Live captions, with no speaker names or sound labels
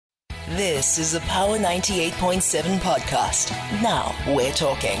This is a Power 98.7 podcast. Now we're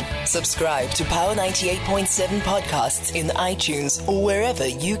talking. Subscribe to Power 98.7 podcasts in iTunes or wherever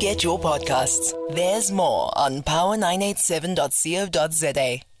you get your podcasts. There's more on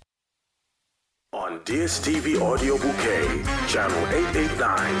power987.co.za. On DSTV Audio Bouquet, channel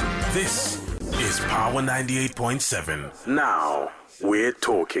 889. This is Power 98.7. Now we're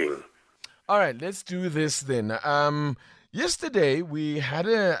talking. All right, let's do this then. Yesterday, we had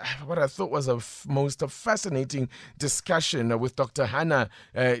what I thought was a most fascinating discussion with Dr. Hannah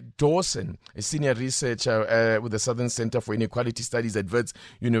Dawson, a senior researcher with the Southern Center for Inequality Studies at Wits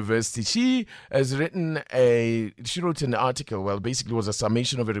University. She wrote an article, well, basically it was a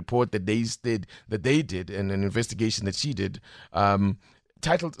summation of a report that they did and an investigation that she did,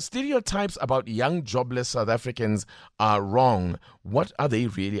 titled "Stereotypes About Young Jobless South Africans Are Wrong. What Are They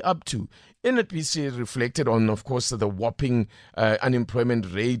Really Up To?" In it, we see reflected on, of course, the whopping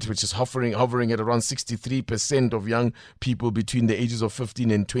unemployment rate, which is hovering at around 63% of young people between the ages of 15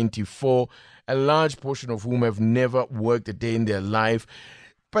 and 24, a large portion of whom have never worked a day in their life.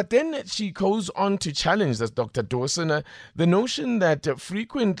 But then she goes on to challenge, that's Dr. Dawson, the notion that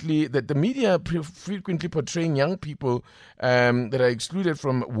the media frequently portraying young people that are excluded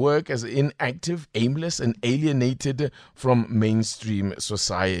from work as inactive, aimless, and alienated from mainstream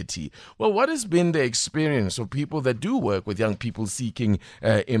society. Well, what has been the experience of people that do work with young people seeking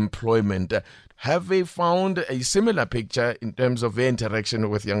employment? Have they found a similar picture in terms of their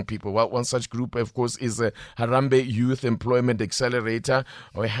interaction with young people? Well, one such group, of course, is Harambee Youth Employment Accelerator.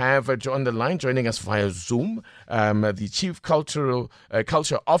 We have on the line, joining us via Zoom, the Chief Culture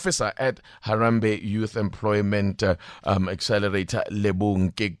Officer at Harambee Youth Employment Accelerator,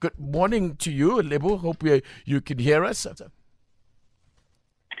 Lebonke. Good morning to you, Lebo. Hope you can hear us.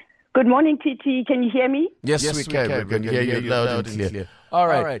 Good morning, TT. Can you hear me? Yes, we can. We can hear you loud and clear. All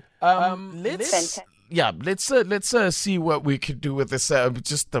right. Let's see what we could do with this.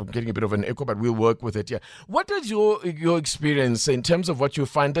 Just getting a bit of an echo, but we'll work with it. Yeah. What is your experience in terms of what you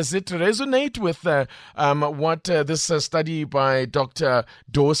find? Does it resonate with what this study by Dr.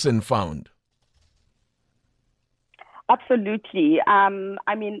 Dawson found? Absolutely.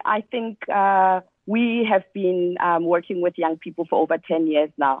 I think we have been working with young people for over 10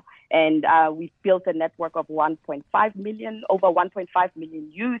 years now, and we've built a network of over 1.5 million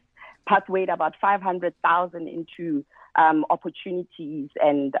youth, pathwayed about 500,000 into opportunities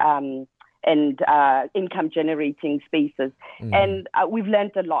and income-generating spaces. And we've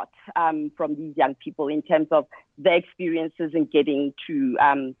learned a lot from these young people in terms of their experiences in getting to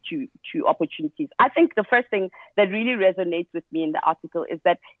opportunities. I think the first thing that really resonates with me in the article is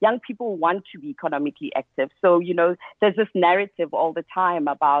that young people want to be economically active. So, there's this narrative all the time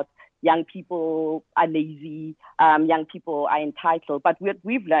about young people are lazy, young people are entitled. But what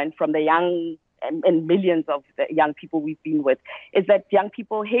we've learned from the young and millions of the young people we've been with is that young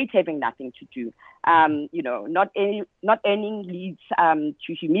people hate having nothing to do. Not earning leads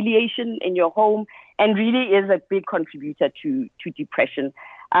to humiliation in your home and really is a big contributor to depression.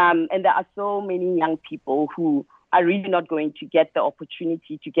 And there are so many young people who are really not going to get the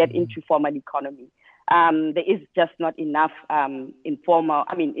opportunity to get into formal economy. There is just not enough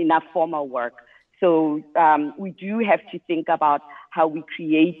enough formal work. So we do have to think about how we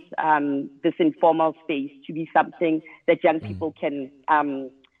create this informal space to be something that young people can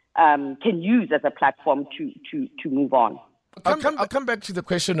use as a platform to move on. I'll come back to the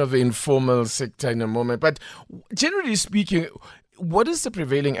question of the informal sector in a moment. But generally speaking, what is the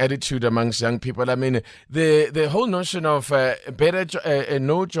prevailing attitude amongst young people? I mean, the whole notion of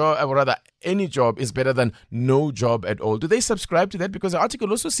any job is better than no job at all. Do they subscribe to that? Because the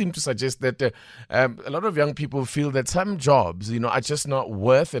article also seemed to suggest that a lot of young people feel that some jobs, are just not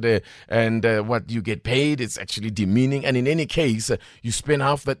worth it, and what you get paid is actually demeaning. And in any case, you spend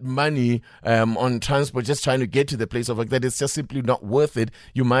half that money on transport just trying to get to the place of work. That it's just simply not worth it.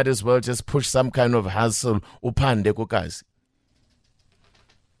 You might as well just push some kind of hustle. Upande kokazi.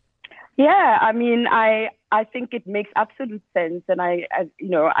 Yeah, I think it makes absolute sense, and I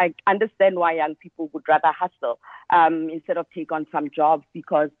understand why young people would rather hustle instead of take on some jobs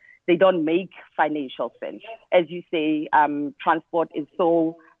because they don't make financial sense. As you say, transport is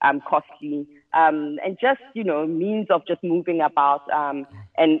so costly, and just means of just moving about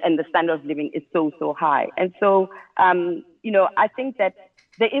and the standard of living is so high. And so I think that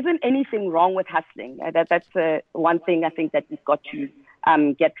there isn't anything wrong with hustling. That's one thing I think that we've got to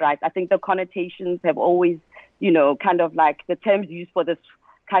get right. I think the connotations have always, kind of like the terms used for this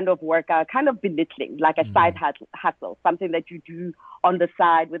kind of work are kind of belittling, like a side hustle, something that you do on the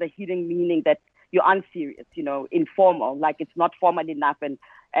side with a hidden meaning that you aren't serious, informal, like it's not formal enough and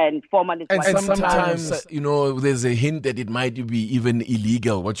formal is and sometimes there's a hint that it might be even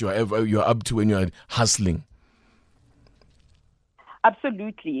illegal what you're up to when you're hustling.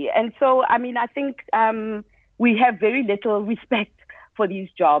 Absolutely. And so, I think we have very little respect for these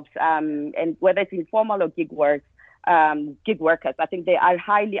jobs, and whether it's informal or gig workers, I think they are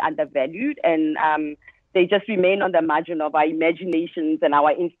highly undervalued, and they just remain on the margin of our imaginations and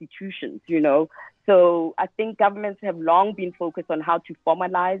our institutions, So I think governments have long been focused on how to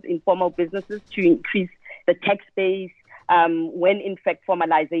formalize informal businesses to increase the tax base, when in fact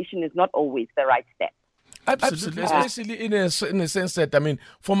formalization is not always the right step. Absolutely, especially in a sense that,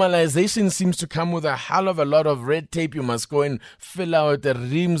 formalization seems to come with a hell of a lot of red tape. You must go and fill out the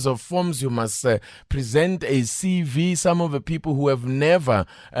reams of forms. You must present a CV. Some of the people who have never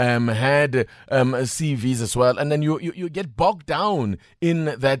had CVs as well. And then you get bogged down in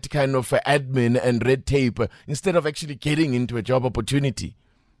that kind of admin and red tape instead of actually getting into a job opportunity.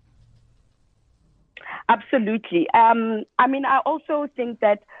 Absolutely. I also think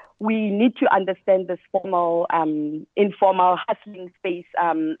that we need to understand this formal, informal hustling space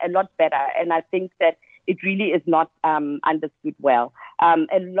a lot better. And I think that it really is not understood well.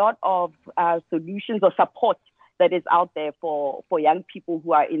 A lot of solutions or support that is out there for young people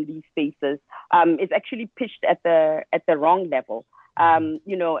who are in these spaces is actually pitched at the wrong level. A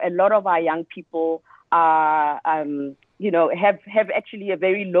lot of our young people are, have actually a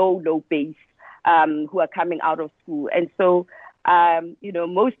very low base who are coming out of school. And so,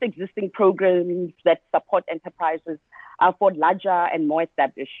 most existing programs that support enterprises are for larger and more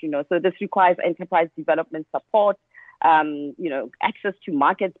established, so this requires enterprise development support, access to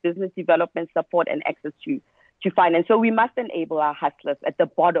markets, business development support, and access to finance. So we must enable our hustlers at the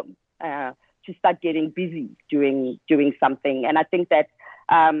bottom to start getting busy doing something. And I think that,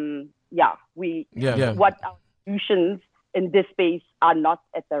 what our solutions in this space are not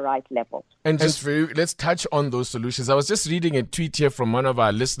at the right level. And let's touch on those solutions. I was just reading a tweet here from one of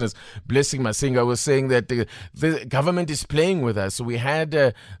our listeners, Blessing Masinga, was saying that the government is playing with us. So we had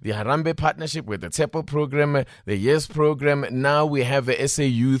the Harambee partnership with the TEPO program, the YES program. Now we have the SA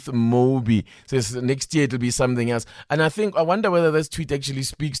Youth MOBI. So next year it'll be something else. And I wonder whether this tweet actually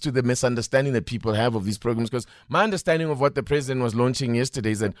speaks to the misunderstanding that people have of these programs, because my understanding of what the president was launching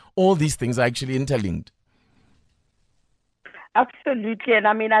yesterday is that all these things are actually interlinked. Absolutely. And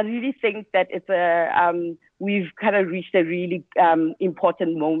I really think that it's we've kind of reached a really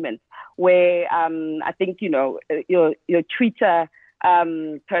important moment where I think, your Twitter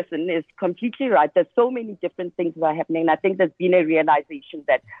person is completely right. There's so many different things that are happening. I think there's been a realization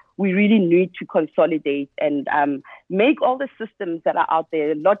that we really need to consolidate and make all the systems that are out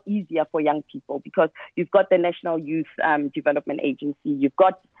there a lot easier for young people, because you've got the National Youth Development Agency, you've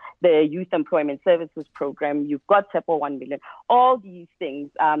got the Youth Employment Services Program, you've got TEPO 1 million. All these things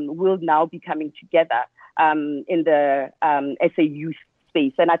will now be coming together in the SA Youth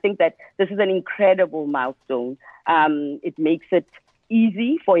space. And I think that this is an incredible milestone. It makes it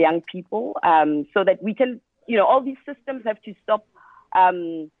easy for young people so that we can, all these systems have to stop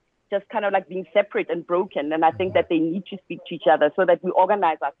just kind of like being separate and broken. And I think that they need to speak to each other so that we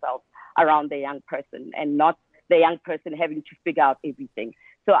organize ourselves around the young person and not the young person having to figure out everything.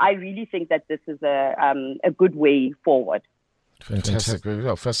 So I really think that this is a good way forward. Fantastic.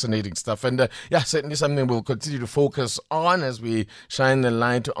 Fascinating stuff. And certainly something we'll continue to focus on as we shine the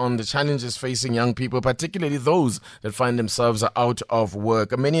light on the challenges facing young people, particularly those that find themselves out of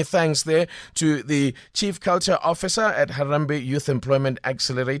work. Many thanks there to the Chief Culture Officer at Harambee Youth Employment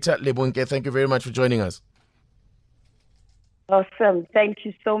Accelerator, Lebonke. Thank you very much for joining us. Awesome. Thank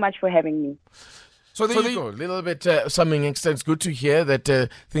you so much for having me. So there you go. A little bit, something extent. Good to hear that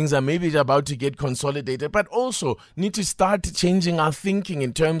things are maybe about to get consolidated, but also need to start changing our thinking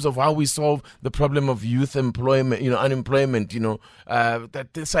in terms of how we solve the problem of youth employment, unemployment, that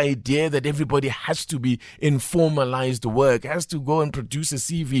this idea that everybody has to be in formalized work, has to go and produce a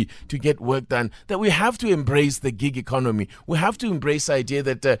CV to get work done, that we have to embrace the gig economy. We have to embrace the idea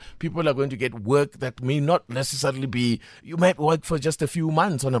that people are going to get work that may not necessarily be, you might work for just a few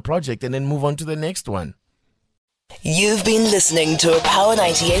months on a project and then move on to the next one. You've been listening to a Power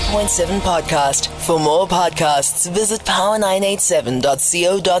 98.7 podcast. For more podcasts, visit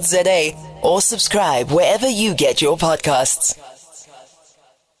power987.co.za or subscribe wherever you get your podcasts.